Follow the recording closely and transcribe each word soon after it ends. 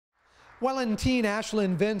Welland teen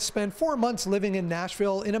Ashlynne Vince spent 4 months living in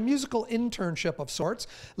Nashville in a musical internship of sorts.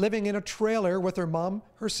 Living in a trailer with her mom,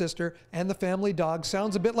 her sister, and the family dog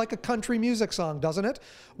sounds a bit like a country music song, doesn't it?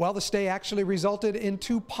 Well, the stay actually resulted in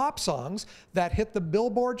 2 pop songs that hit the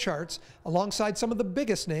Billboard charts alongside some of the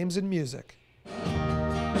biggest names in music.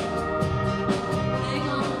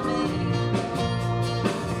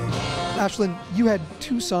 Ashlynne, you had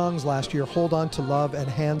 2 songs last year, Hold On to Love and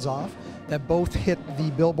Hands Off, that both hit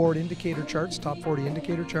the Billboard indicator charts, top 40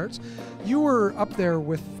 indicator charts. You were up there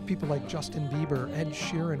with people like Justin Bieber, Ed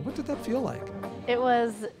Sheeran. What did that feel like? It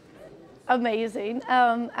was amazing.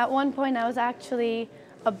 At one point I was actually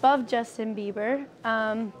above Justin Bieber.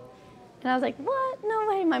 And I was like, what? No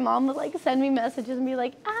way. My mom would like send me messages and be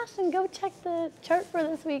like, Ashlynne, go check the chart for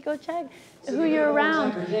this week. Go check who you're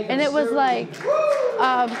around. And it was like,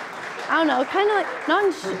 I don't know, kind of like, not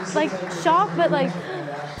in like shock, but like,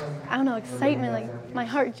 I don't know, excitement, like my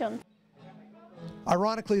heart jumped.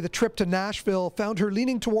 Ironically, the trip to Nashville found her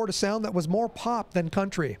leaning toward a sound that was more pop than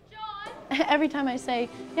country. Every time I say,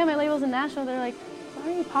 yeah, my label's in Nashville, they're like,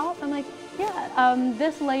 are you pop? I'm like, yeah.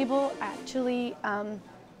 This label actually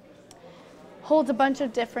holds a bunch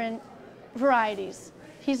of different varieties.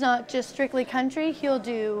 He's not just strictly country, he'll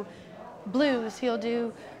do blues, he'll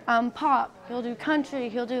do pop, he'll do country,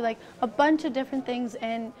 he'll do like a bunch of different things,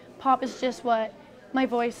 and pop is just what my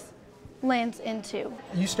voice lands into.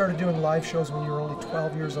 You started doing live shows when you were only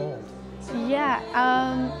 12 years old. Yeah,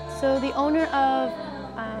 so the owner of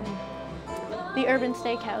the Urban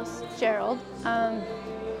Steakhouse, Gerald,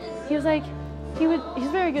 he was like,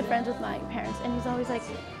 he's very good friends with my parents, and he's always like,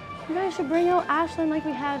 you guys should bring out Ashlynne, like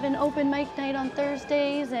we have an open mic night on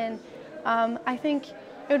Thursdays, and I think it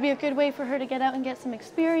would be a good way for her to get out and get some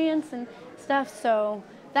experience and stuff. So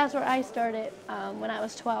that's where I started when I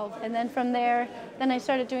was 12. And then from there, then I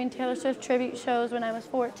started doing Taylor Swift tribute shows when I was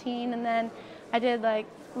 14. And then I did like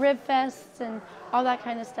rib fests and all that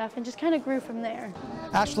kind of stuff, and just kind of grew from there.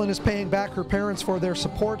 Ashlynne is paying back her parents for their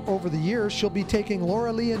support over the years. She'll be taking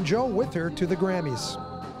Laura Lee and Joe with her to the Grammys.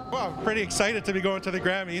 Well, I'm pretty excited to be going to the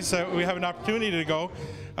Grammys. We have an opportunity to go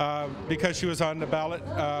because she was on the ballot.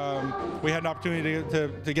 We had an opportunity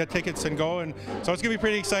to get tickets and go, and so it's going to be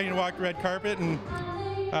pretty exciting to walk the red carpet, and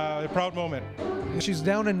a proud moment. She's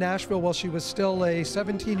down in Nashville while she was still a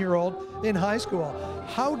 17-year-old in high school.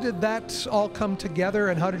 How did that all come together,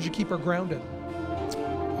 and how did you keep her grounded?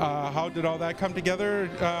 How did all that come together?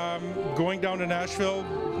 Going down to Nashville,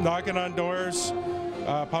 knocking on doors,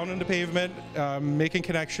 pounding the pavement, making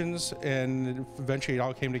connections, and eventually it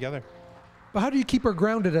all came together. But how do you keep her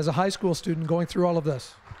grounded as a high school student going through all of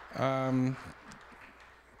this?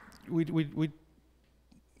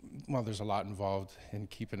 Well, there's a lot involved in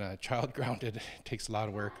keeping a child grounded. It takes a lot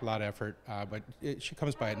of work, a lot of effort, but she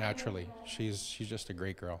comes by it naturally. She's just a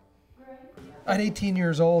great girl. At 18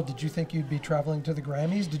 years old, did you think you'd be traveling to the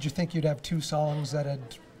Grammys? Did you think you'd have 2 songs that had,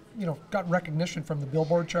 got recognition from the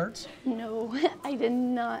Billboard charts? No, I did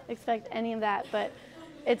not expect any of that, but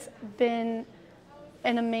it's been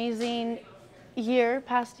an amazing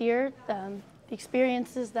past year. The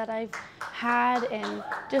experiences that I've had, and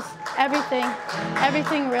just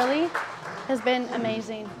everything really has been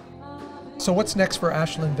amazing. So what's next for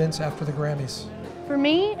Ashlynne Vince after the Grammys? For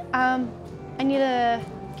me, I need to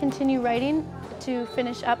continue writing to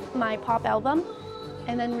finish up my pop album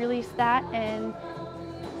and then release that and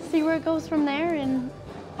see where it goes from there, and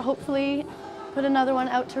hopefully put another one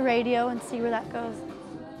out to radio and see where that goes.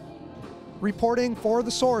 Reporting for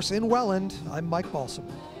The Source in Welland, I'm Mike Balsom.